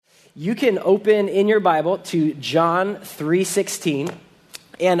you can open in your Bible to John 3:16.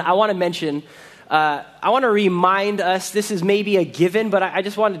 And I want to mention, I want to remind us, this is maybe a given, but I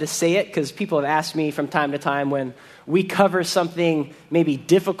just wanted to say it because people have asked me from time to time when we cover something maybe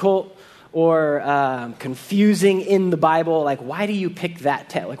difficult or confusing in the Bible, like, why do you pick that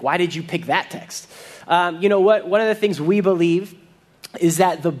text? Like, why did you pick that text? You know what? One of the things we believe is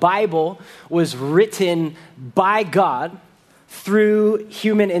that the Bible was written by God through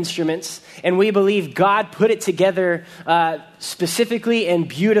human instruments, and we believe God put it together specifically and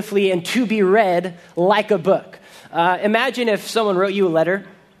beautifully and to be read like a book. Imagine if someone wrote you a letter,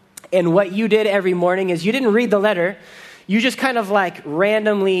 and what you did every morning is you didn't read the letter, you just kind of like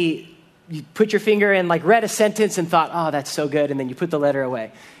randomly you put your finger and like read a sentence and thought, oh, that's so good, and then you put the letter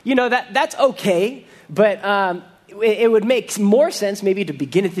away. You know, that's okay, but it would make more sense maybe to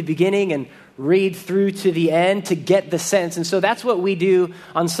begin at the beginning and read through to the end to get the sense. And so that's what we do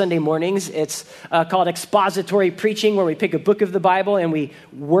on Sunday mornings. It's called expository preaching, where we pick a book of the Bible and we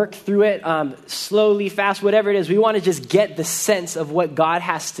work through it slowly, fast, whatever it is. We want to just get the sense of what God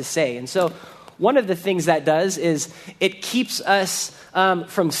has to say. And so one of the things that does is it keeps us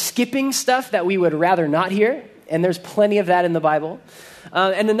from skipping stuff that we would rather not hear. And there's plenty of that in the Bible.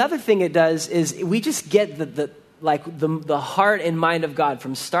 And another thing it does is we just get the heart and mind of God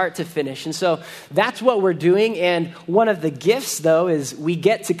from start to finish. And so that's what we're doing. And one of the gifts, though, is we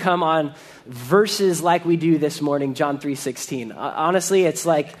get to come on verses like we do this morning, John 3:16. Honestly, it's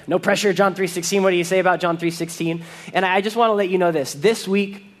like, no pressure, John 3:16. What do you say about John 3:16? And I just want to let you know this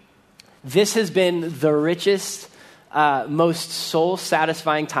week, this has been the richest, most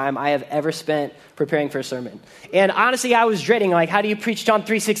soul-satisfying time I have ever spent preparing for a sermon. And honestly, I was dreading, like, how do you preach John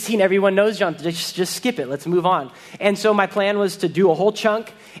 3:16? Everyone knows John. Just skip it. Let's move on. And so my plan was to do a whole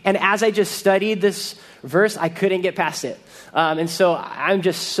chunk. And as I just studied this verse, I couldn't get past it. And so I'm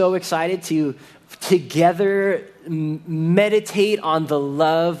just so excited to together meditate on the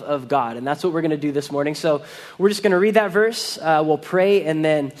love of God. And that's what we're going to do this morning. So we're just going to read that verse. We'll pray, and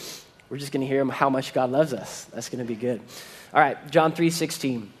then we're just going to hear how much God loves us. That's going to be good. All right, John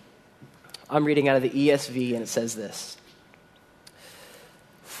 3:16. I'm reading out of the ESV, and it says this.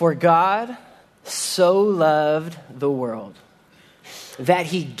 For God so loved the world that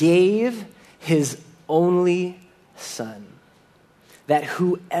he gave his only Son, that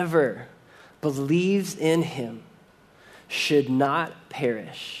whoever believes in him should not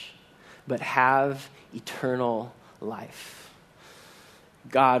perish, but have eternal life.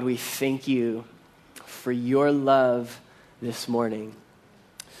 God, we thank you for your love this morning.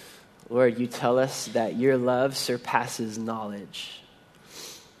 Lord, you tell us that your love surpasses knowledge.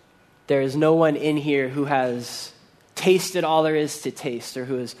 There is no one in here who has tasted all there is to taste, or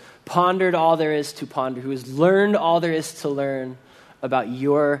who has pondered all there is to ponder, who has learned all there is to learn about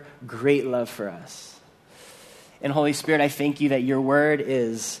your great love for us. And Holy Spirit, I thank you that your word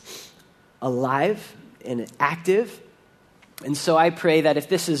is alive and active. And so I pray that if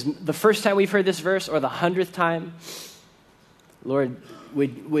this is the first time we've heard this verse or the 100th time, Lord,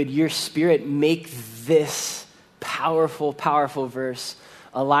 would your Spirit make this powerful, powerful verse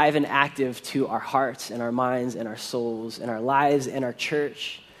alive and active to our hearts and our minds and our souls and our lives and our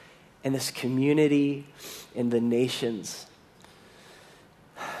church and this community and the nations.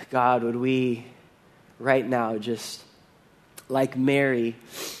 God, would we right now just, like Mary,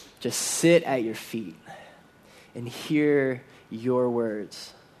 just sit at your feet and hear your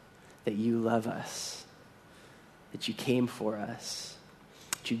words, that you love us, that you came for us,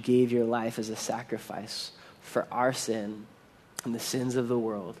 that you gave your life as a sacrifice for our sin and the sins of the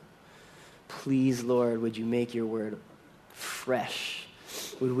world. Please, Lord, would you make your word fresh?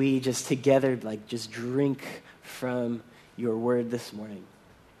 Would we just together, just drink from your word this morning?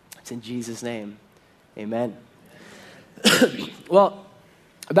 It's in Jesus' name. Amen. Well,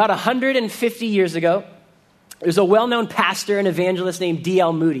 about 150 years ago, there's a well-known pastor and evangelist named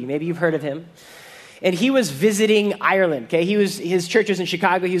D.L. Moody. Maybe you've heard of him. And he was visiting Ireland, okay? His church was in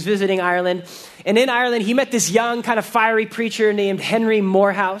Chicago. He was visiting Ireland. And in Ireland, he met this young, kind of fiery preacher named Henry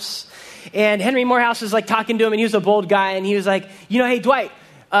Morehouse. And Henry Morehouse was talking to him, and he was a bold guy. And he was like, hey, Dwight,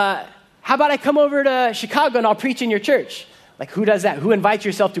 how about I come over to Chicago and I'll preach in your church? Who does that? Who invites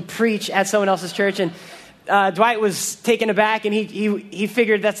yourself to preach at someone else's church? And Dwight was taken aback, and he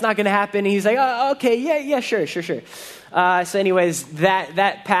figured that's not going to happen. And he's like, oh, okay, yeah, sure. So anyways,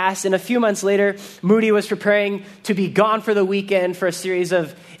 that passed. And a few months later, Moody was preparing to be gone for the weekend for a series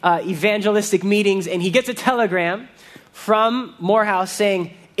of evangelistic meetings. And he gets a telegram from Morehouse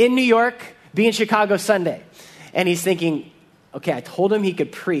saying, in New York, be in Chicago Sunday. And he's thinking, okay, I told him he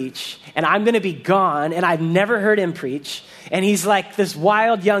could preach, and I'm going to be gone, and I've never heard him preach. And he's like this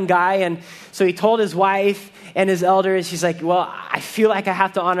wild young guy, and so he told his wife and his elders, he's like, well, I feel like I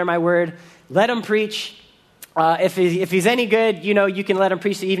have to honor my word. Let him preach. If he's any good, you can let him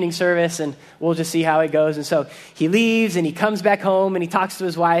preach the evening service, and we'll just see how it goes. And so he leaves, and he comes back home, and he talks to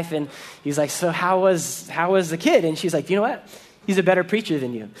his wife, and he's like, so how was the kid? And she's like, you know what? He's a better preacher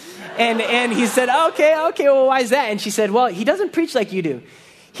than you. And he said, okay, well, why is that? And she said, well, he doesn't preach like you do.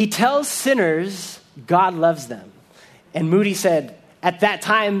 He tells sinners God loves them. And Moody said, at that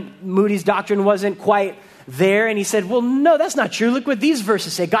time, Moody's doctrine wasn't quite there. And he said, well, no, that's not true. Look what these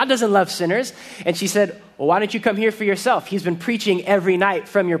verses say. God doesn't love sinners. And she said, well, why don't you come here for yourself? He's been preaching every night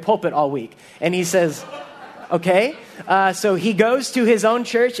from your pulpit all week. And he says, okay. So he goes to his own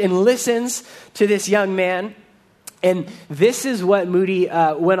church and listens to this young man. And this is what Moody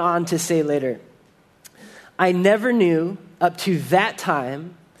went on to say later. I never knew up to that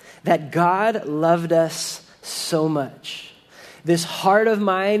time that God loved us so much. This heart of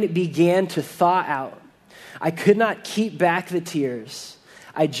mine began to thaw out. I could not keep back the tears.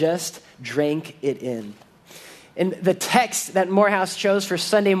 I just drank it in. And the text that Morehouse chose for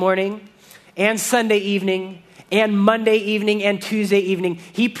Sunday morning and Sunday evening and Monday evening and Tuesday evening,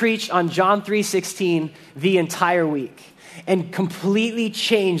 he preached on John 3:16 the entire week and completely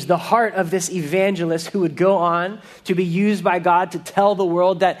changed the heart of this evangelist who would go on to be used by God to tell the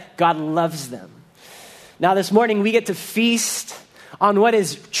world that God loves them. Now this morning we get to feast on what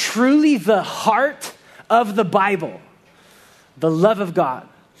is truly the heart of the Bible, the love of God.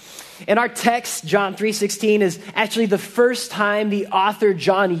 In our text, John 3:16 is actually the first time the author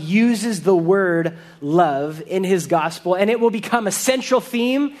John uses the word love in his gospel, and it will become a central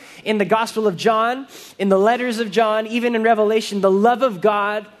theme in the Gospel of John, in the letters of John, even in Revelation. The love of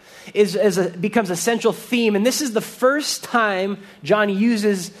God becomes a central theme, and this is the first time John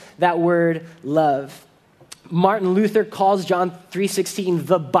uses that word love. Martin Luther calls John 3:16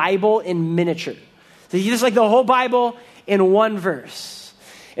 the Bible in miniature. So he's just like the whole Bible in one verse.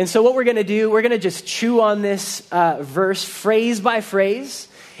 And so what we're going to do, we're going to just chew on this verse phrase by phrase,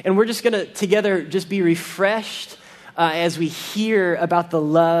 and we're just going to together just be refreshed as we hear about the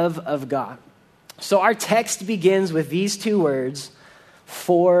love of God. So our text begins with these two words,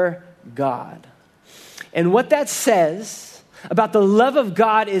 for God. And what that says about the love of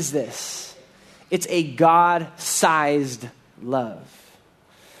God is this: it's a God-sized love.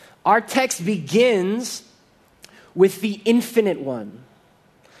 Our text begins with the infinite one.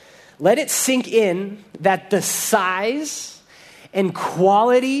 Let it sink in that the size and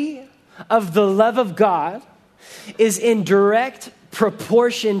quality of the love of God is in direct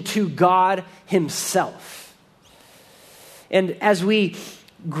proportion to God himself. And as we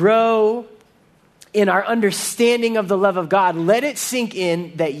grow in our understanding of the love of God, let it sink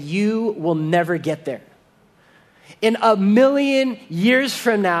in that you will never get there. In 1,000,000 years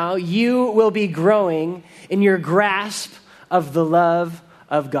from now, you will be growing in your grasp of the love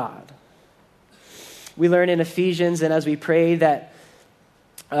of God. We learn in Ephesians, and as we pray, that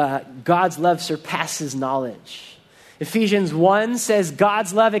God's love surpasses knowledge. Ephesians 1 says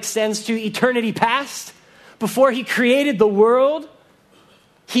God's love extends to eternity past. Before he created the world,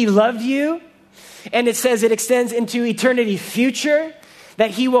 he loved you. And it says it extends into eternity future,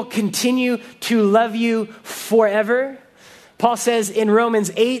 that he will continue to love you forever. Paul says in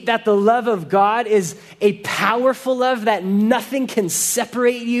Romans 8 that the love of God is a powerful love, that nothing can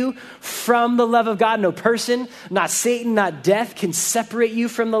separate you from the love of God. No person, not Satan, not death can separate you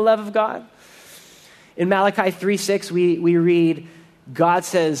from the love of God. In Malachi 3:6, we read, God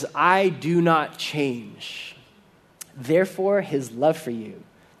says, I do not change. Therefore, his love for you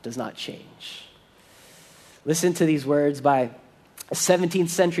does not change. Listen to these words by a 17th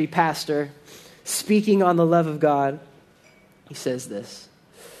century pastor speaking on the love of God. He says this: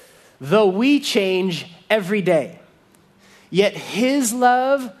 though we change every day, yet his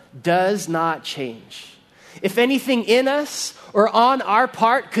love does not change. If anything in us or on our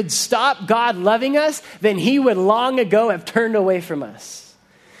part could stop God loving us, then he would long ago have turned away from us.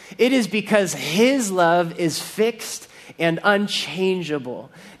 It is because his love is fixed and unchangeable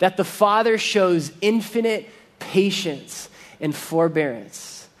that the Father shows infinite patience and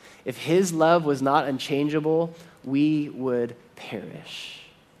forbearance. If his love was not unchangeable, we would perish.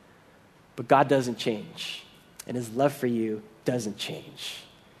 But God doesn't change, and his love for you doesn't change.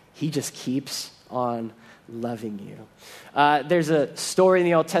 He just keeps on loving you. There's a story in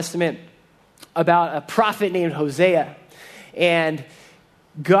the Old Testament about a prophet named Hosea, and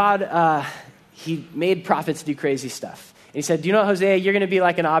God, he made prophets do crazy stuff. And he said, do you know, Hosea, you're going to be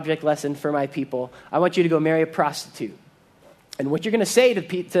like an object lesson for my people. I want you to go marry a prostitute. And what you're going to say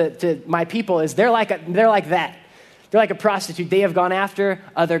to my people is they're like that. They're like a prostitute. They have gone after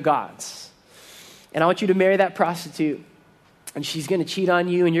other gods. And I want you to marry that prostitute. And she's going to cheat on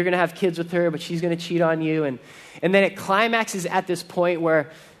you, and you're going to have kids with her, but she's going to cheat on you. And then it climaxes at this point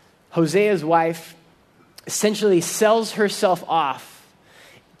where Hosea's wife essentially sells herself off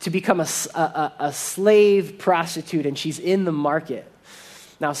to become a slave prostitute, and she's in the market.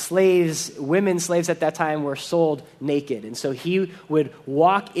 Now, women slaves at that time were sold naked. And so he would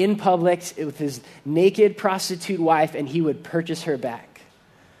walk in public with his naked prostitute wife, and he would purchase her back.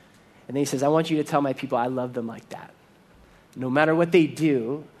 And then he says, I want you to tell my people I love them like that. No matter what they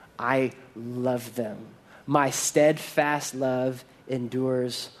do, I love them. My steadfast love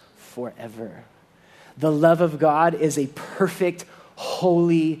endures forever. The love of God is a perfect,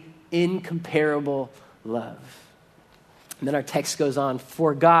 holy, incomparable love. And then our text goes on,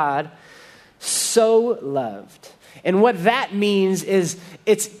 for God so loved. And what that means is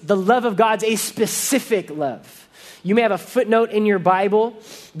it's the love of God's a specific love. You may have a footnote in your Bible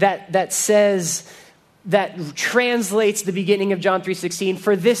that says, that translates the beginning of John 3:16,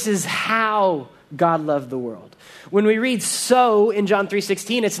 for this is how God loved the world. When we read so in John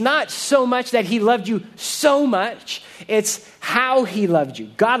 3:16, it's not so much that he loved you so much, it's how he loved you.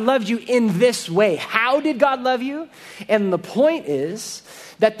 God loved you in this way. How did God love you? And the point is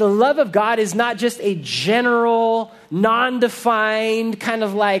that the love of God is not just a general, non-defined, kind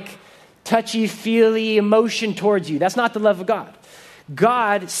of like touchy-feely emotion towards you. That's not the love of God.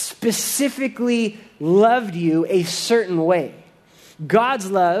 God specifically loved you a certain way. God's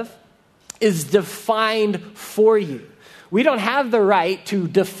love is defined for you. We don't have the right to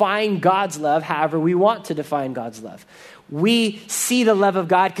define God's love however we want to define God's love. We see the love of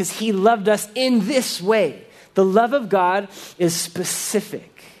God because he loved us in this way. The love of God is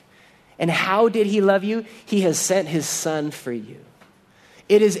specific. And how did he love you? He has sent his son for you.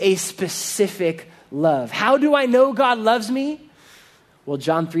 It is a specific love. How do I know God loves me? Well,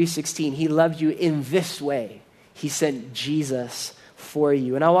 John 3:16, he loved you in this way. He sent Jesus for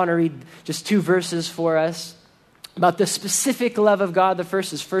you. And I want to read just 2 verses for us about the specific love of God. The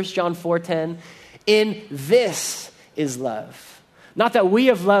first is 1 John 4:10. In this is love. Not that we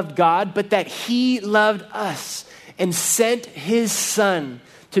have loved God, but that he loved us and sent his son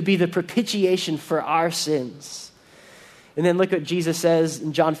to be the propitiation for our sins. And then look what Jesus says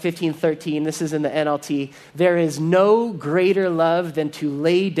in John 15:13. This is in the NLT. There is no greater love than to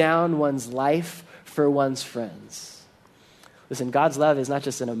lay down one's life for one's friends. Listen, God's love is not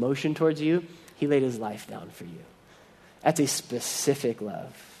just an emotion towards you. He laid his life down for you. That's a specific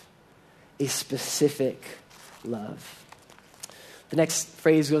love. A specific love. The next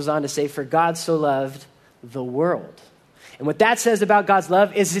phrase goes on to say, for God so loved the world. And what that says about God's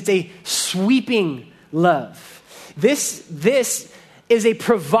love is it's a sweeping love. This is a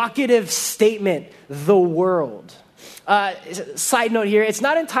provocative statement, the world. Side note here, it's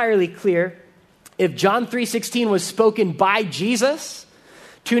not entirely clear if John 3:16 was spoken by Jesus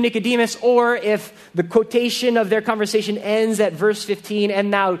to Nicodemus or if the quotation of their conversation ends at verse 15 and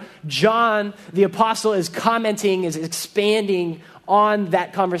now John, the apostle, is commenting, is expanding on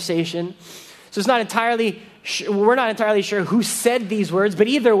that conversation. So it's not entirely we're not entirely sure who said these words, but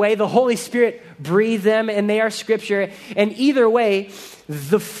either way, the Holy Spirit breathed them and they are scripture. And either way,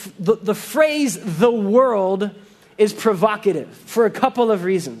 the phrase, the world, is provocative for a couple of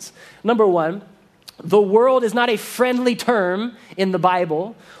reasons. Number one, the world is not a friendly term in the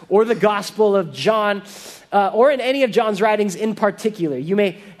Bible or the Gospel of John or in any of John's writings in particular. You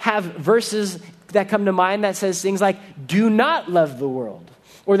may have verses that come to mind that says things like, do not love the world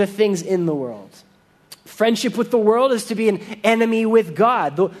or the things in the world. Friendship with the world is to be an enemy with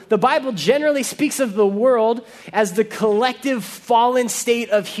God. The Bible generally speaks of the world as the collective fallen state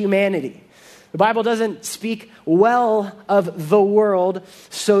of humanity. The Bible doesn't speak well of the world,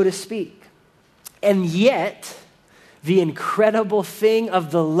 so to speak. And yet, the incredible thing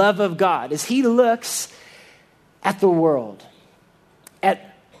of the love of God is he looks at the world,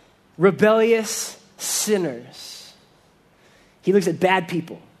 at rebellious sinners. He looks at bad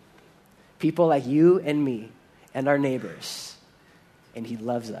people. People like you and me and our neighbors. And he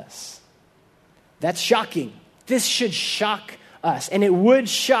loves us. That's shocking. This should shock us. And it would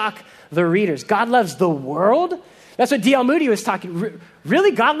shock the readers. God loves the world? That's what D.L. Moody was talking.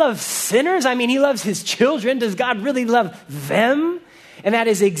 Really? God loves sinners? I mean, he loves his children. Does God really love them? And that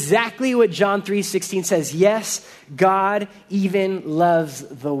is exactly what John 3:16 says. Yes, God even loves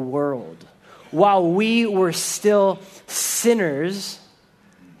the world. While we were still sinners,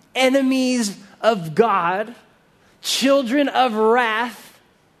 enemies of God, children of wrath,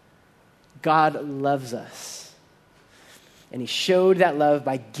 God loves us. And he showed that love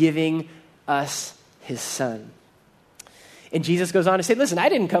by giving us his son. And Jesus goes on to say, listen, I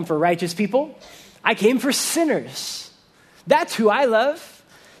didn't come for righteous people. I came for sinners. That's who I love.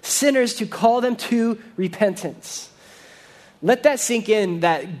 Sinners, to call them to repentance. Let that sink in,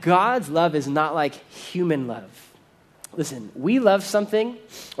 that God's love is not like human love. Listen, we love something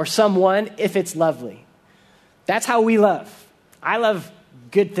or someone if it's lovely. That's how we love. I love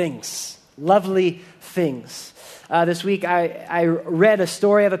good things, lovely things. This week I read a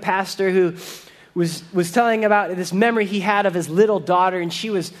story of a pastor who was telling about this memory he had of his little daughter, and she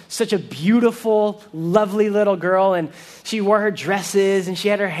was such a beautiful, lovely little girl, and she wore her dresses, and she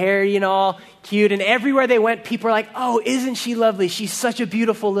had her hair, all cute, and everywhere they went, people were like, oh, isn't she lovely? She's such a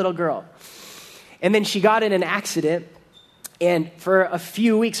beautiful little girl. And then she got in an accident, and for a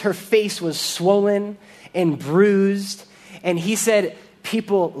few weeks, her face was swollen and bruised, and he said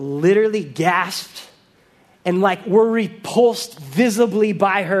people literally gasped and were repulsed visibly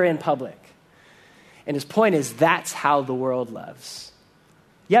by her in public. And his point is, that's how the world loves.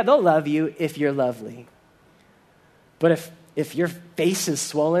 Yeah, they'll love you if you're lovely. But if your face is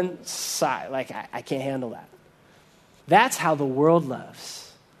swollen, I can't handle that. That's how the world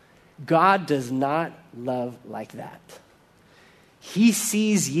loves. God does not love like that. He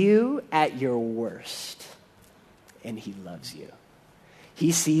sees you at your worst, and he loves you.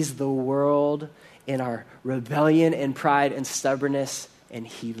 He sees the world in our rebellion and pride and stubbornness, and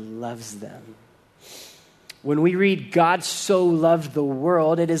he loves them. When we read God so loved the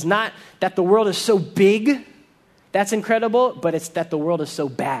world, it is not that the world is so big, that's incredible, but it's that the world is so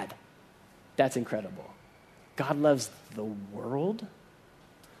bad. That's incredible. God loves the world,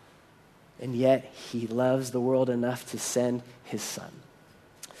 and yet he loves the world enough to send his son.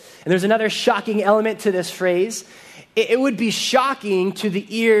 And there's another shocking element to this phrase. It would be shocking to the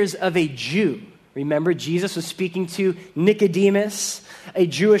ears of a Jew. Remember, Jesus was speaking to Nicodemus, a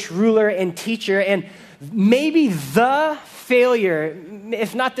Jewish ruler and teacher, and maybe the failure,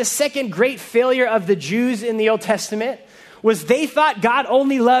 if not the second great failure of the Jews in the Old Testament, was they thought God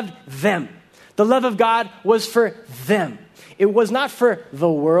only loved them. The love of God was for them. It was not for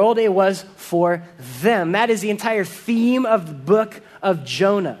the world, it was for them. That is the entire theme of the book of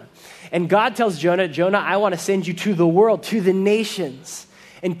Jonah. And God tells Jonah, I want to send you to the world, to the nations,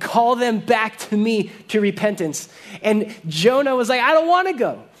 and call them back to me to repentance. And Jonah was like, I don't want to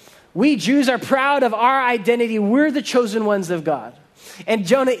go. We Jews are proud of our identity. We're the chosen ones of God. And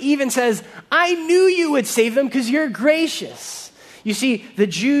Jonah even says, I knew you would save them because you're gracious. You see, the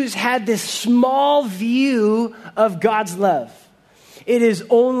Jews had this small view of God's love. It is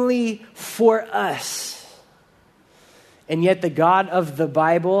only for us. And yet the God of the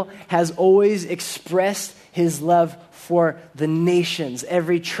Bible has always expressed his love for the nations,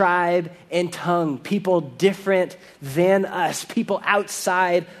 every tribe and tongue, people different than us, people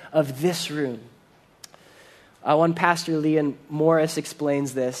outside of this room. One pastor, Leon Morris,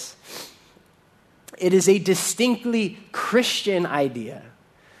 explains this. It is a distinctly Christian idea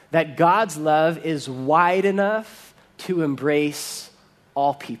that God's love is wide enough to embrace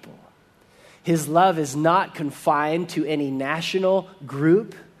all people. His love is not confined to any national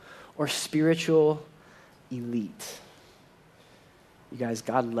group or spiritual elite. You guys,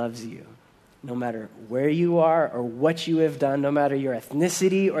 God loves you. No matter where you are or what you have done, no matter your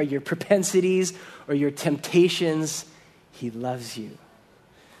ethnicity or your propensities or your temptations, he loves you.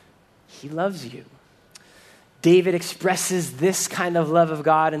 He loves you. David expresses this kind of love of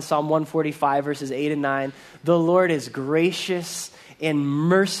God in Psalm 145, verses 8 and 9. The Lord is gracious and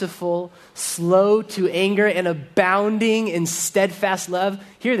merciful, slow to anger, and abounding in steadfast love.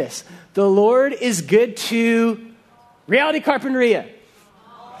 Hear this. The Lord is good to Reality Carpinteria.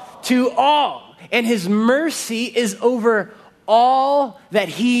 To all. And his mercy is over all that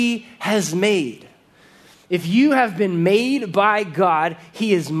he has made. If you have been made by God,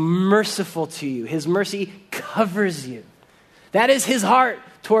 he is merciful to you. His mercy covers you. That is his heart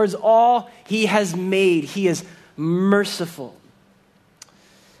towards all he has made. He is merciful.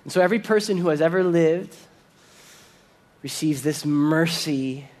 And so every person who has ever lived receives this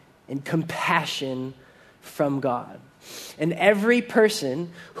mercy and compassion from God. And every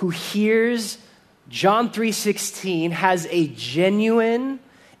person who hears John 3:16 has a genuine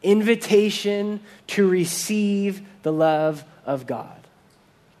invitation to receive the love of God.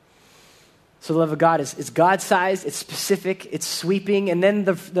 So the love of God is God-sized, it's specific, it's sweeping. And then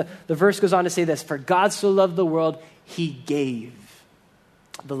the verse goes on to say this, for God so loved the world, he gave.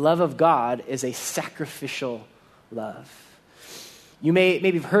 The love of God is a sacrificial love. You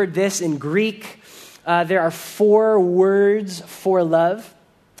maybe have heard this in Greek. There are 4 words for love.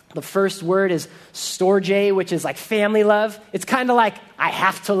 The first word is storge, which is like family love. It's kind of like, I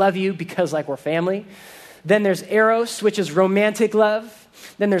have to love you because like we're family. Then there's eros, which is romantic love.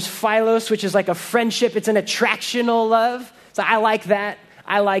 Then there's philos, which is like a friendship. It's an attractional love. So I like that.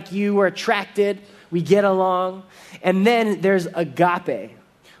 I like you. We're attracted. We get along. And then there's agape,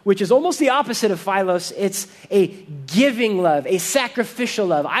 which is almost the opposite of philos. It's a giving love, a sacrificial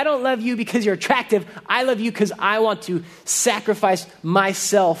love. I don't love you because you're attractive. I love you because I want to sacrifice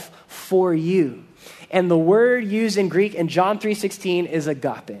myself for you. And the word used in Greek in John 3:16 is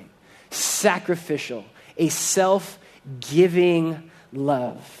agape, sacrificial, a self-giving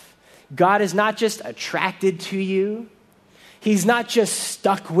love. God is not just attracted to you. He's not just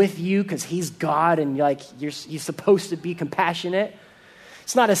stuck with you because he's God and like you're supposed to be compassionate.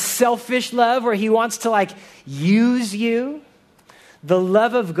 It's not a selfish love where he wants to like use you. The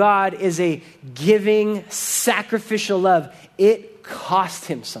love of God is a giving, sacrificial love. It cost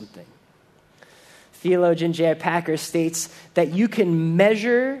him something. Theologian J.I. Packer states that you can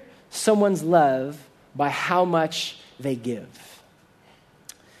measure someone's love by how much they give.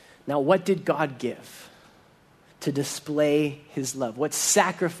 Now, what did God give to display his love? What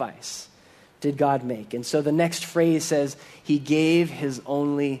sacrifice did God make? And so the next phrase says, he gave his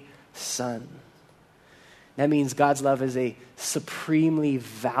only son. That means God's love is a supremely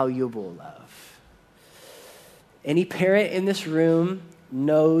valuable love. Any parent in this room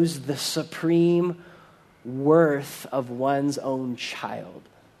knows the supreme worth of one's own child.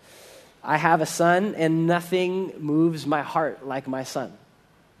 I have a son, and nothing moves my heart like my son.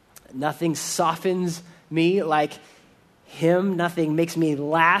 Nothing softens me like him. Nothing makes me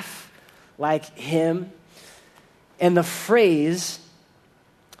laugh like him. And that phrase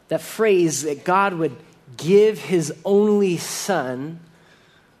that God would give his only son,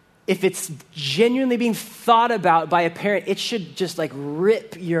 if it's genuinely being thought about by a parent, it should just like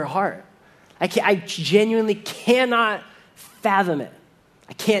rip your heart. I genuinely cannot fathom it.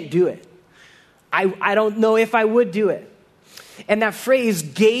 I can't do it. I don't know if I would do it. And that phrase,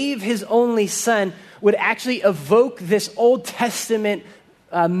 gave his only son, would actually evoke this Old Testament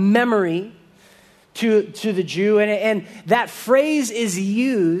memory to the Jew. And that phrase is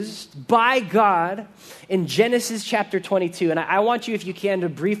used by God in Genesis chapter 22. And I want you, if you can, to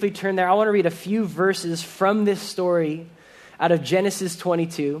briefly turn there. I want to read a few verses from this story out of Genesis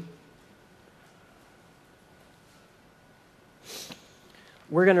 22.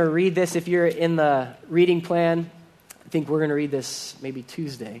 We're going to read this if you're in the reading plan. I think we're going to read this maybe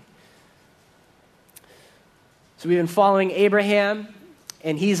Tuesday. So we've been following Abraham,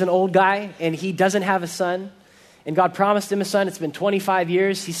 and he's an old guy, and he doesn't have a son. And God promised him a son. It's been 25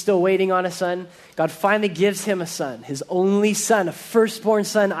 years. He's still waiting on a son. God finally gives him a son, his only son, a firstborn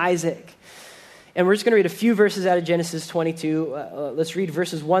son, Isaac. And we're just going to read a few verses out of Genesis 22. Let's read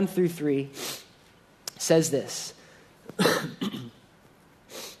verses 1 through 3. It says this.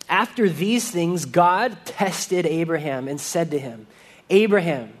 After these things, God tested Abraham and said to him,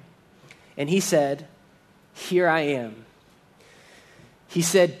 Abraham. And he said, here I am. He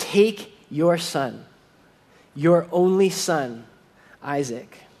said, take your son, your only son,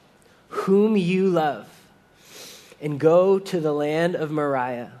 Isaac, whom you love, and go to the land of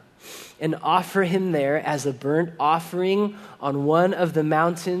Moriah and offer him there as a burnt offering on one of the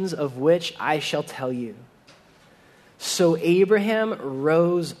mountains of which I shall tell you. So Abraham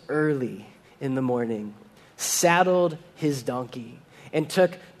rose early in the morning, saddled his donkey, and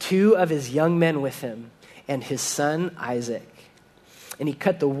took 2 of his young men with him and his son Isaac. And he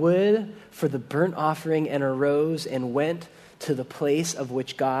cut the wood for the burnt offering and arose and went to the place of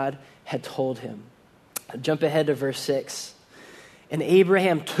which God had told him. I'll jump ahead to verse 6. And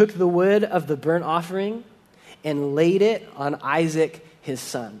Abraham took the wood of the burnt offering and laid it on Isaac his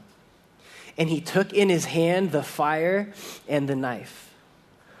son. And he took in his hand the fire and the knife.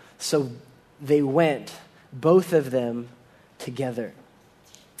 So they went, both of them, together.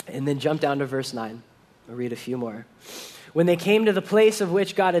 And then jump down to verse 9. I'll read a few more. When they came to the place of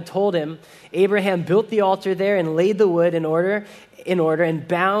which God had told him, Abraham built the altar there and laid the wood in order and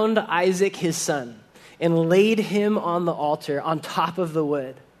bound Isaac his son and laid him on the altar on top of the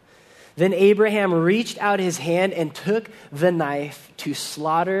wood. Then Abraham reached out his hand and took the knife to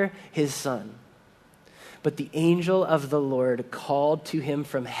slaughter his son. But the angel of the Lord called to him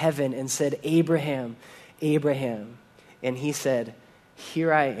from heaven and said, Abraham, Abraham. And he said,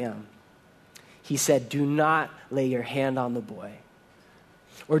 here I am. He said, do not lay your hand on the boy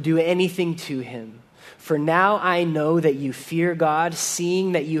or do anything to him. For now I know that you fear God,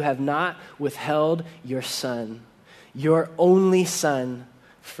 seeing that you have not withheld your son, your only son,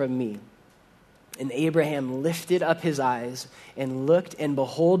 from me. And Abraham lifted up his eyes and looked, and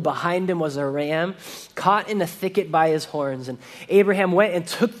behold, behind him was a ram caught in a thicket by his horns. And Abraham went and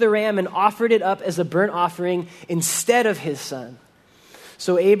took the ram and offered it up as a burnt offering instead of his son.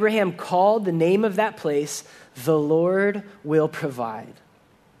 So Abraham called the name of that place, "The Lord will provide."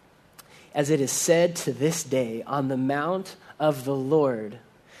 As it is said to this day, on the mount of the Lord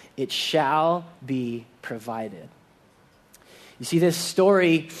it shall be provided. You see, this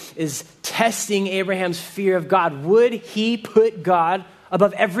story is testing Abraham's fear of God. Would he put God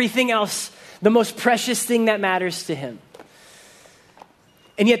above everything else, the most precious thing that matters to him?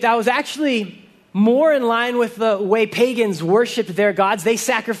 And yet that was actually more in line with the way pagans worshiped their gods. They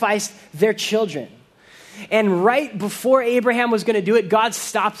sacrificed their children. And right before Abraham was going to do it, God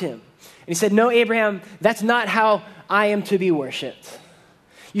stopped him. And he said, "No, Abraham, that's not how I am to be worshiped.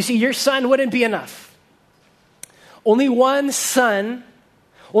 You see, your son wouldn't be enough. Only one son,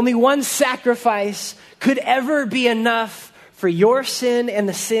 only one sacrifice could ever be enough for your sin and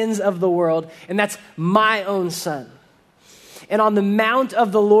the sins of the world, and that's my own son." And on the Mount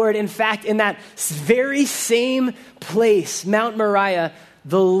of the Lord, in fact, in that very same place, Mount Moriah,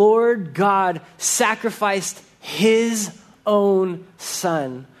 the Lord God sacrificed his own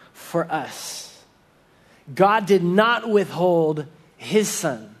son for us. God did not withhold his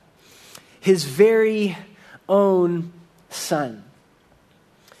son, his very own son,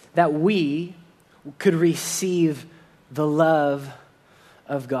 that we could receive the love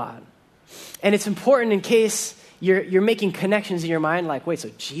of God. And it's important in case you're making connections in your mind, like, wait, so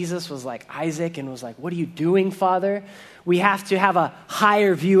Jesus was like Isaac and was like, "What are you doing, Father?" We have to have a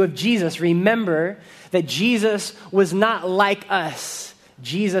higher view of Jesus. Remember that Jesus was not like us.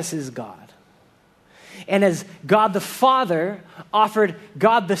 Jesus is God. And as God the Father offered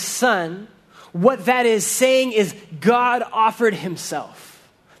God the Son, what that is saying is God offered himself.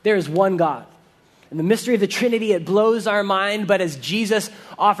 There is one God. In the mystery of the Trinity, it blows our mind, but as Jesus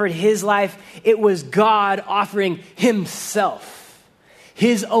offered his life, it was God offering himself,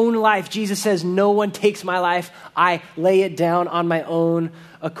 his own life. Jesus says, "No one takes my life. I lay it down on my own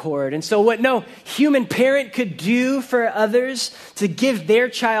accord." And so what no human parent could do for others to give their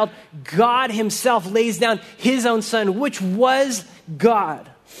child, God himself lays down his own son, which was God,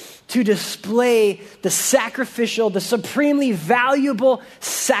 to display the sacrificial, the supremely valuable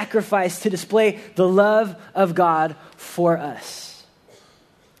sacrifice, to display the love of God for us.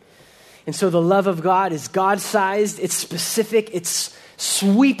 And so the love of God is God-sized, it's specific, it's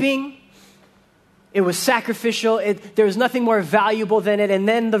sweeping, it was sacrificial, there was nothing more valuable than it. And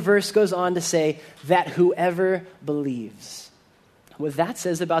then the verse goes on to say that whoever believes. What that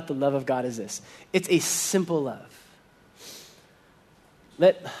says about the love of God is this: it's a simple love.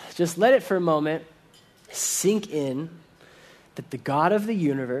 Just let it for a moment sink in that the God of the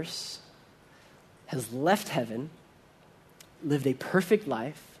universe has left heaven, lived a perfect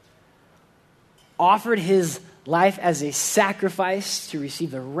life, offered his life as a sacrifice to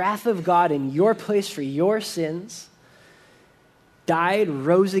receive the wrath of God in your place for your sins, died,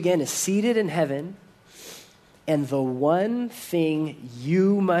 rose again, is seated in heaven, and the one thing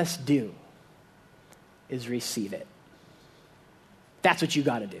you must do is receive it. That's what you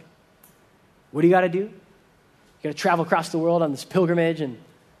got to do. What do you got to do? You got to travel across the world on this pilgrimage and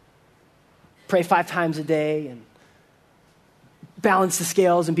pray 5 times a day and balance the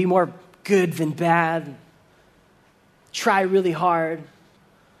scales and be more good than bad. Try really hard.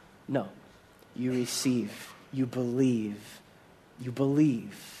 No. You receive. You believe. You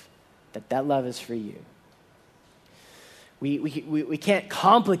believe that love is for you. We can't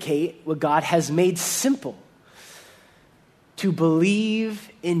complicate what God has made simple. To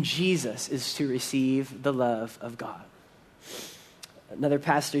believe in Jesus is to receive the love of God. Another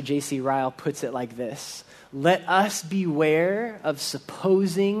pastor, J.C. Ryle, puts it like this: "Let us beware of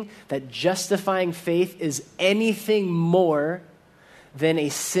supposing that justifying faith is anything more than a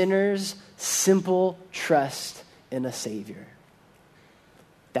sinner's simple trust in a Savior."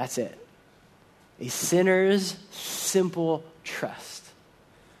 That's it. A sinner's simple trust.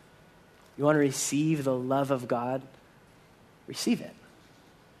 You want to receive the love of God? Receive it.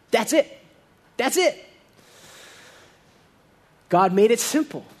 That's it. That's it. God made it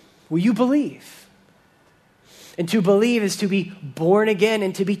simple. Will you believe? And to believe is to be born again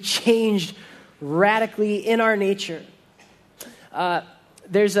and to be changed radically in our nature.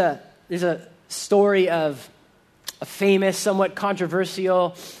 There's a story of a famous, somewhat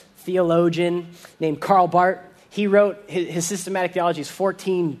controversial theologian named Karl Barth. He wrote his systematic theology is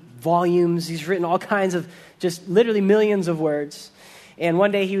 14 volumes. He's written all kinds of just literally millions of words. And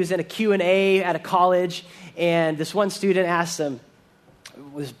one day he was in a Q&A at a college, and this one student asked him,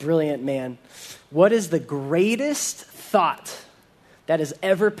 this brilliant man, what is the greatest thought that has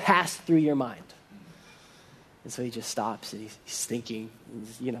ever passed through your mind? And so he just stops and he's thinking,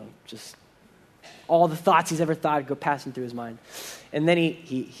 just all the thoughts he's ever thought go passing through his mind. And then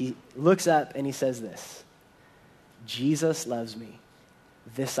he looks up and he says this: Jesus loves me.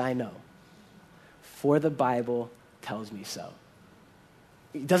 This I know, for the Bible tells me so.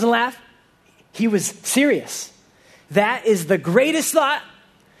 He doesn't laugh. He was serious. That is the greatest thought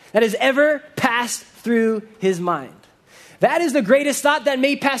that has ever passed through his mind. That is the greatest thought that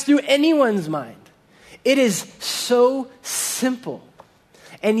may pass through anyone's mind. It is so simple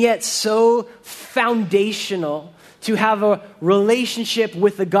and yet so foundational to have a relationship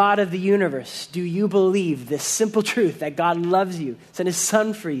with the God of the universe. Do you believe this simple truth that God loves you, sent his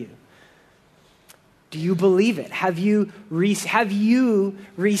son for you? Do you believe it? Have you received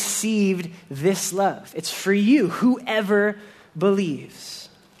this love? It's for you, whoever believes.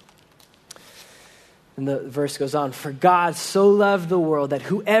 And the verse goes on, for God so loved the world that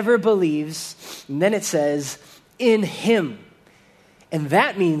whoever believes, and then it says, in him. And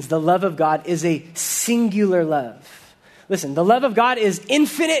that means the love of God is a singular love. Listen, the love of God is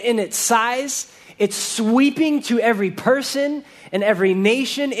infinite in its size. It's sweeping to every person and every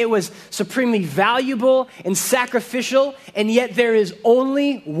nation. It was supremely valuable and sacrificial, and yet there is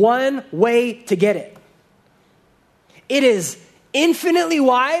only one way to get it. It is infinitely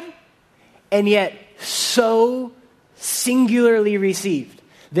wide, and yet so singularly received.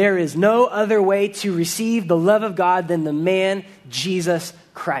 There is no other way to receive the love of God than the man, Jesus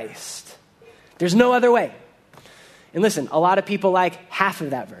Christ. There's no other way. And listen, a lot of people like half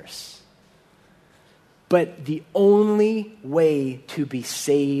of that verse. But the only way to be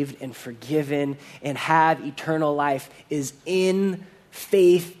saved and forgiven and have eternal life is in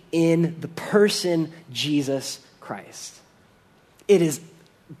faith in the person Jesus Christ. It is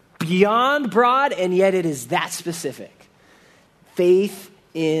beyond broad, and yet it is that specific. Faith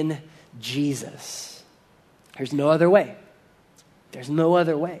in Jesus. There's no other way. There's no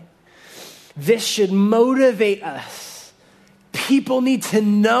other way. This should motivate us. People need to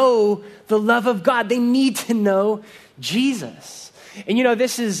know the love of God. They need to know Jesus. And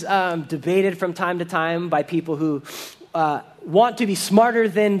this is debated from time to time by people who want to be smarter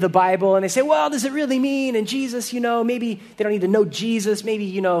than the Bible. And they say, well, does it really mean? And Jesus, maybe they don't need to know Jesus.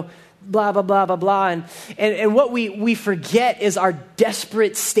 Maybe, blah, blah, blah, blah, blah. And what we forget is our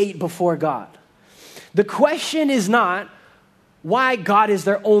desperate state before God. The question is not why God is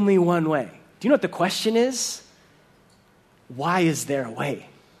there only one way. Do you know what the question is? Why is there a way?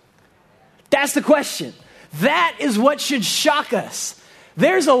 That's the question. That is what should shock us.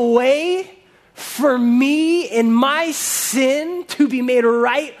 There's a way for me in my sin to be made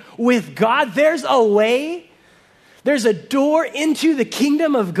right with God. There's a way. There's a door into the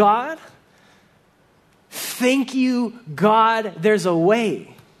kingdom of God. Thank you, God. There's a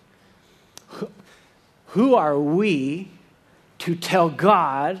way. Who are we to tell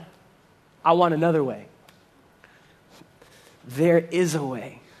God, I want another way? There is a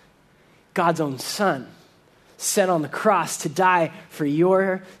way. God's own son sent on the cross to die for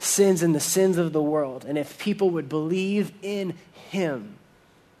your sins and the sins of the world. And if people would believe in him,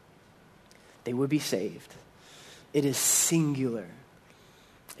 they would be saved. It is singular.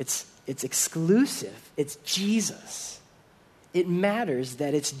 It's exclusive. It's Jesus. It matters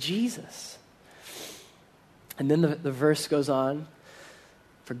that it's Jesus. And then the verse goes on.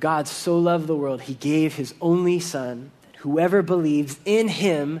 For God so loved the world, he gave his only son, that whoever believes in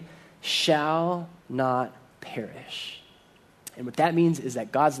him shall not perish. And what that means is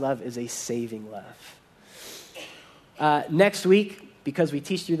that God's love is a saving love. Next week, because we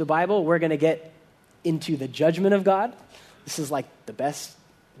teach through the Bible, we're going to get into the judgment of God. This is like the best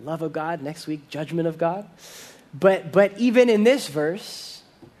love of God. Next week, judgment of God. But even in this verse,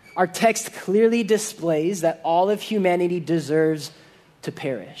 our text clearly displays that all of humanity deserves to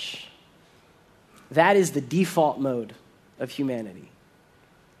perish. That is the default mode of humanity.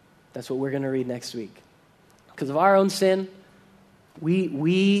 That's what we're going to read next week. Because of our own sin,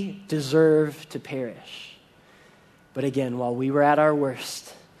 we deserve to perish. But again, while we were at our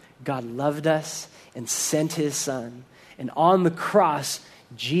worst, God loved us and sent his son. And on the cross,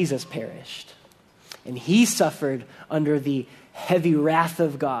 Jesus perished. And he suffered under the heavy wrath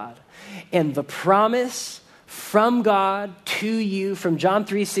of God. And the promise from God to you from John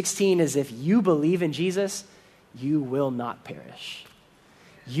 3:16 is if you believe in Jesus, you will not perish.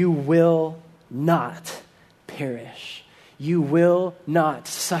 You will not perish. You will not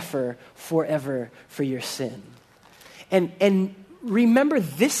suffer forever for your sin. And remember,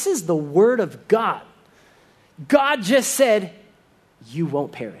 this is the word of God. God just said, you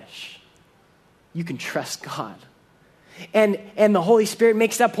won't perish. You can trust God. And the Holy Spirit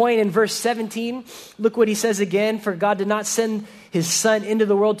makes that point in verse 17. Look what he says again. For God did not send his Son into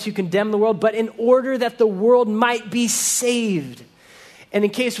the world to condemn the world, but in order that the world might be saved. And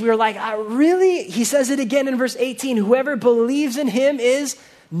in case we were like, really? He says it again in verse 18. Whoever believes in him is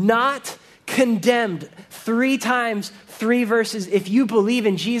not condemned. 3 times, 3 verses. If you believe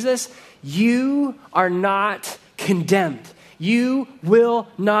in Jesus, you are not condemned. You will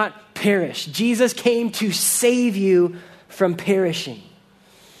not perish. Jesus came to save you from perishing.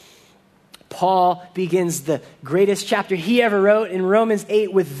 Paul begins the greatest chapter he ever wrote in Romans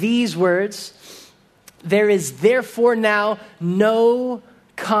 8 with these words. There is therefore now no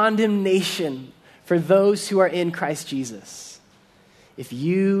condemnation for those who are in Christ Jesus. If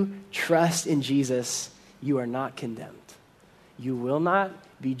you trust in Jesus, you are not condemned. You will not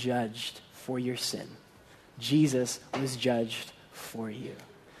be judged for your sin. Jesus was judged for you.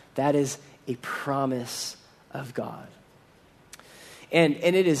 That is a promise of God. And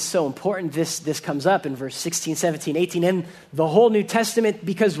it is so important. This comes up in verse 16, 17, 18, and the whole New Testament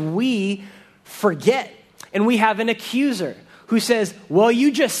because we forget and we have an accuser who says, well,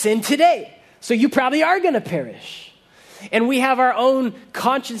 you just sinned today, so you probably are going to perish. And we have our own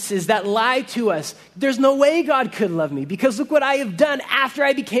consciences that lie to us. There's no way God could love me because look what I have done after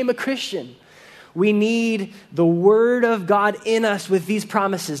I became a Christian. We need the word of God in us with these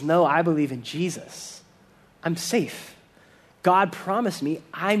promises. No, I believe in Jesus. I'm safe. God promised me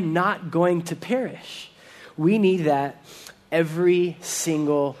I'm not going to perish. We need that every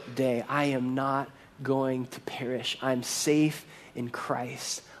single day. I am not going to perish. I'm safe in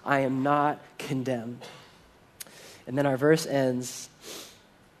Christ. I am not condemned. And then our verse ends,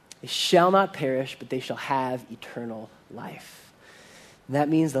 they shall not perish, but they shall have eternal life. And that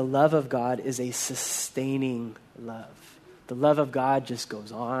means the love of God is a sustaining love. The love of God just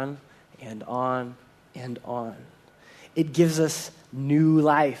goes on and on and on. It gives us new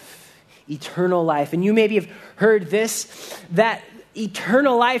life, eternal life. And you maybe have heard this, that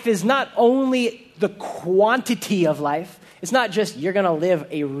eternal life is not only the quantity of life. It's not just you're going to live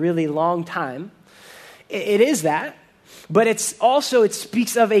a really long time. It is that. But it's also, it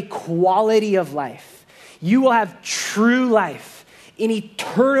speaks of a quality of life. You will have true life, an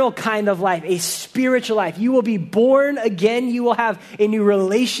eternal kind of life, a spiritual life. You will be born again. You will have a new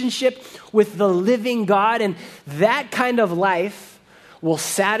relationship with the living God. And that kind of life will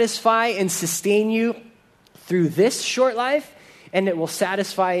satisfy and sustain you through this short life, and it will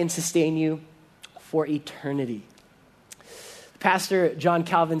satisfy and sustain you for eternity. Pastor John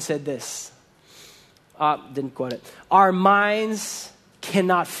Calvin said this. Didn't quote it. Our minds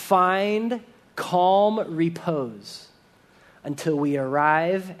cannot find calm repose until we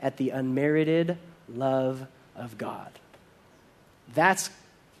arrive at the unmerited love of God. That's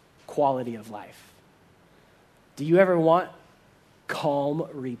quality of life. Do you ever want calm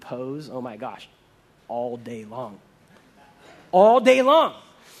repose? Oh my gosh, all day long. All day long.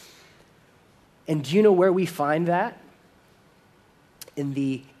 And do you know where we find that? In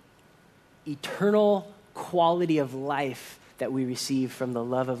the eternal quality of life that we receive from the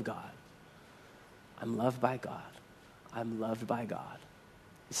love of God. I'm loved by God. I'm loved by God.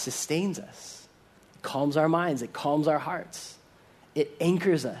 It sustains us. It calms our minds. It calms our hearts. It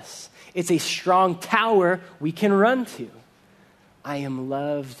anchors us. It's a strong tower we can run to. I am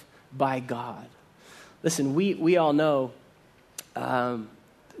loved by God. Listen, we all know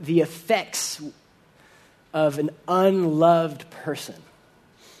the effects of an unloved person.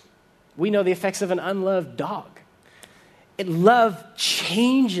 We know the effects of an unloved dog. Love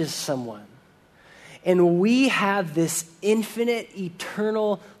changes someone. And we have this infinite,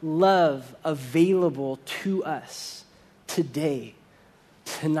 eternal love available to us today,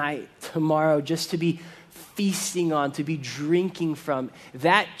 tonight, tomorrow, just to be feasting on, to be drinking from.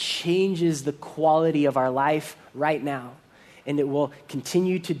 That changes the quality of our life right now. And it will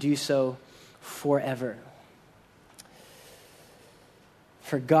continue to do so forever.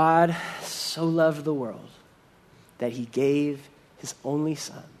 For God so loved the world that he gave his only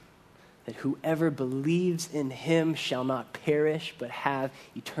Son, that whoever believes in him shall not perish but have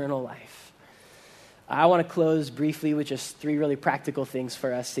eternal life. I want to close briefly with just 3 really practical things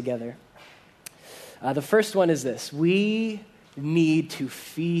for us together. The first one is this. We need to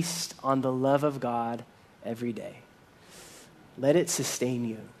feast on the love of God every day. Let it sustain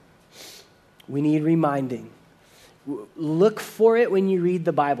you. We need reminding. Look for it when you read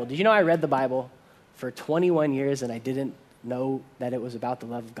the Bible. Did you know I read the Bible for 21 years and I didn't know that it was about the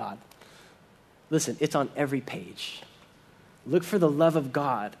love of God? Listen, it's on every page. Look for the love of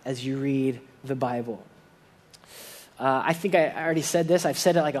God as you read the Bible. I think I already said this. I've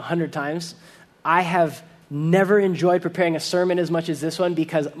said it like 100 times. I have never enjoyed preparing a sermon as much as this one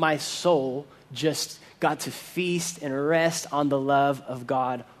because my soul just got to feast and rest on the love of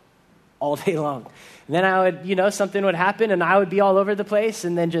God all day long. And then I would, something would happen and I would be all over the place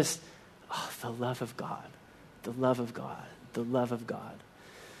and then just, the love of God, the love of God, the love of God.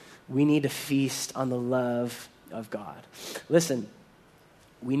 We need to feast on the love of God. Listen,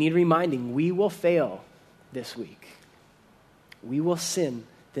 we need reminding. We will fail this week. We will sin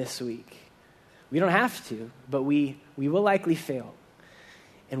this week. We don't have to, but we will likely fail.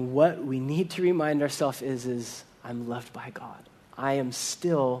 And what we need to remind ourselves is I'm loved by God. I am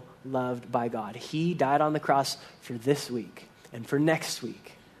still loved by God. He died on the cross for this week and for next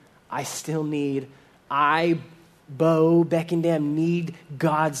week. Beau Bekendam, need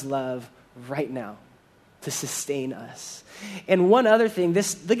God's love right now to sustain us. And one other thing,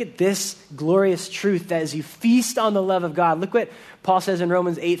 look at this glorious truth that as you feast on the love of God, look what Paul says in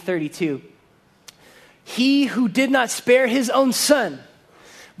Romans 8:32. He who did not spare his own son,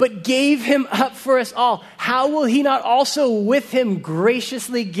 but gave him up for us all, how will he not also with him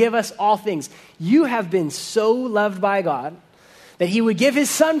graciously give us all things? You have been so loved by God that he would give his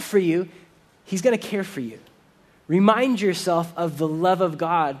son for you. He's going to care for you. Remind yourself of the love of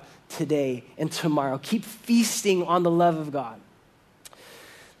God today and tomorrow. Keep feasting on the love of God.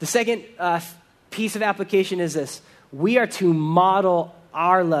 The second piece of application is this. We are to model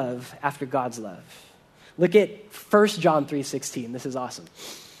our love after God's love. Look at 1 John 3:16. This is awesome.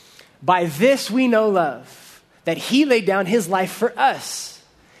 By this we know love, that he laid down his life for us,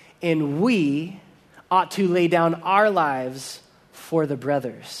 and we ought to lay down our lives for the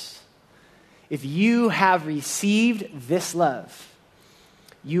brothers. If you have received this love,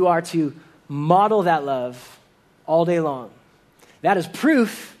 you are to model that love all day long. That is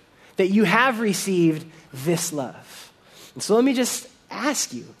proof that you have received this love. And so let me just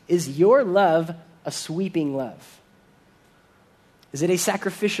ask you, is your love a sweeping love? Is it a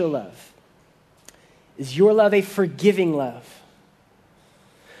sacrificial love? Is your love a forgiving love?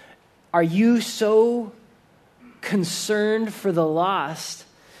 Are you so concerned for the lost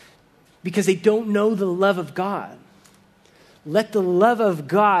because they don't know the love of God? Let the love of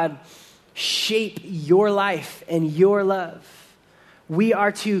God shape your life and your love. We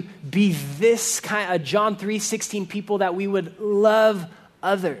are to be this kind of John 3:16 people, that we would love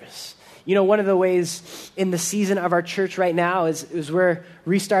others. One of the ways in the season of our church right now is we're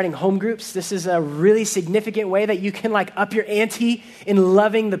restarting home groups. This is a really significant way that you can up your ante in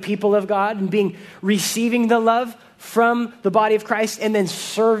loving the people of God and receiving the love from the body of Christ and then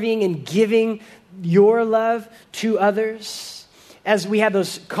serving and giving your love to others. As we have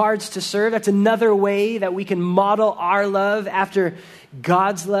those cards to serve, that's another way that we can model our love after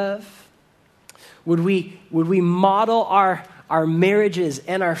God's love. Would we model our marriages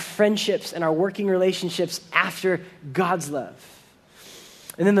and our friendships and our working relationships after God's love?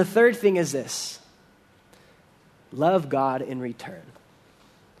 And then the third thing is this: love God in return.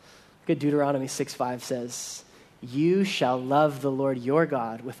 Look at Deuteronomy 6:5 says, you shall love the Lord your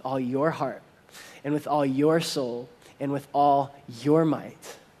God with all your heart and with all your soul and with all your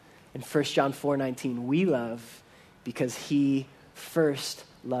might. In 1 John 4:19, we love because he first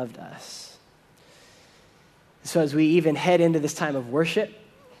loved us. So as we even head into this time of worship,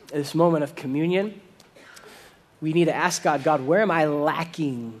 this moment of communion, we need to ask God, where am I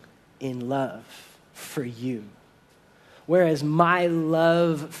lacking in love for you? Where has my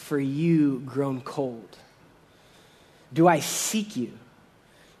love for you grown cold? Do I seek you?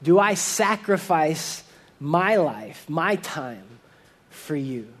 Do I sacrifice my life, my time for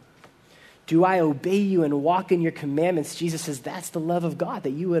you? Do I obey you and walk in your commandments? Jesus says that's the love of God,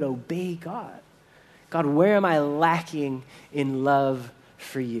 that you would obey God. God, where am I lacking in love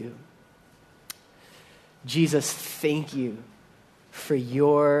for you? Jesus, thank you for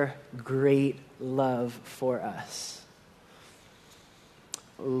your great love for us.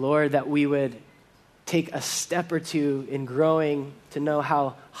 Lord, that we would take a step or two in growing to know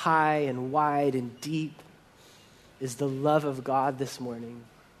how high and wide and deep is the love of God this morning.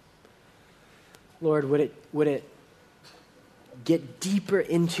 Lord, would it get deeper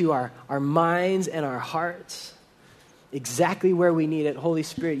into our minds and our hearts, exactly where we need it. Holy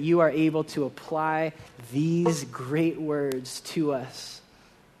Spirit, you are able to apply these great words to us.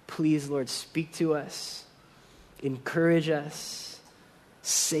 Please, Lord, speak to us, encourage us,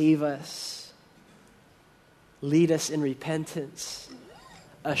 save us, lead us in repentance,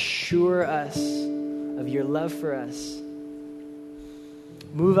 assure us of your love for us.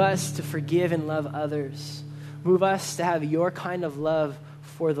 Move us to forgive and love others. Move us to have your kind of love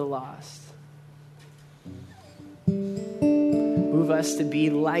for the lost. us to be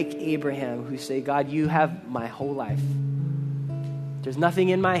like Abraham, who say, God, you have my whole life. There's nothing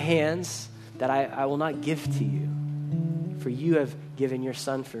in my hands that I will not give to you, for you have given your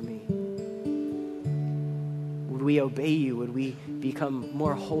son for me. Would we obey you? Would we become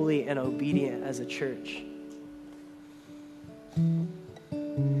more holy and obedient as a church?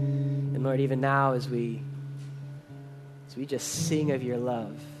 And Lord, even now as we just sing of your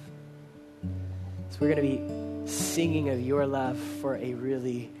love, so we're going to be singing of your love for a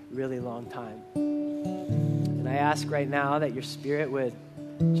really, really long time. And I ask right now that your Spirit would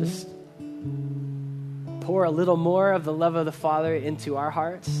just pour a little more of the love of the Father into our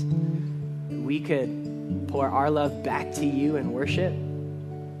hearts. We could pour our love back to you in worship.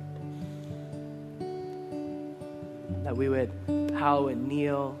 That we would bow and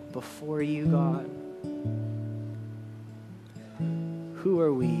kneel before you, God. Who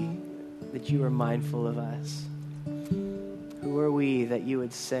are we that you are mindful of us? Who are we that you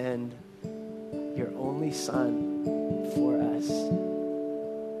would send your only Son for us?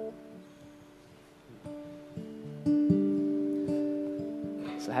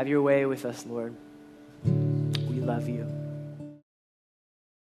 So have your way with us, Lord. We love you.